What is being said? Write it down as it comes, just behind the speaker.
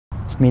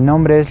Mi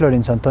nombre es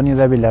Lorenzo Antonio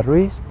Dávila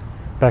Ruiz,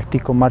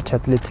 practico marcha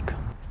atlética.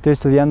 Estoy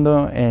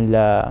estudiando en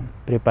la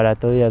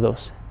preparatoria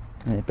 2,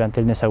 en el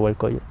plantel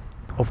Nezahualcóyotl.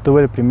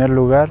 Obtuve el primer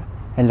lugar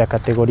en la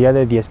categoría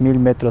de 10.000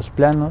 metros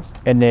planos,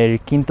 en el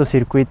quinto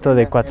circuito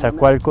de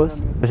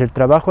Coatzacoalcos. Pues el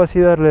trabajo ha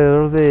sido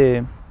alrededor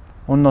de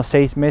unos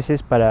 6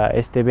 meses para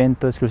este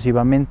evento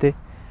exclusivamente.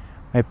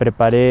 Me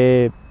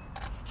preparé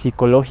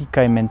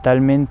psicológica y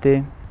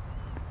mentalmente.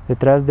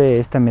 Detrás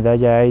de esta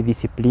medalla hay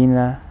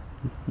disciplina,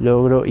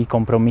 logro y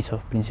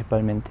compromiso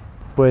principalmente.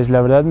 Pues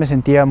la verdad me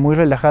sentía muy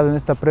relajado en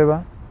esta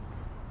prueba.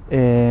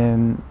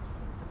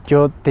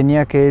 Yo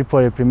tenía que ir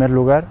por el primer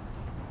lugar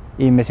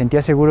y me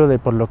sentía seguro de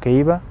por lo que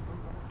iba,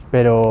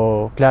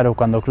 pero claro,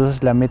 cuando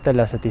cruzas la meta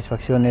la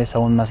satisfacción es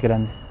aún más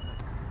grande.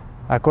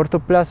 A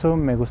corto plazo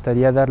me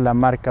gustaría dar la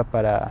marca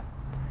para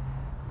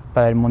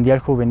el Mundial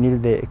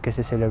Juvenil que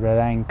se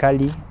celebrará en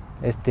Cali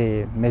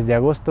este mes de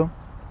agosto,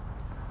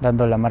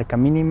 dando la marca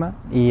mínima,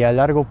 y a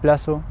largo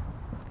plazo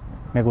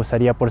me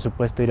gustaría por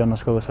supuesto ir a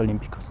unos Juegos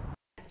Olímpicos.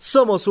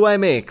 Somos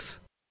UAMX.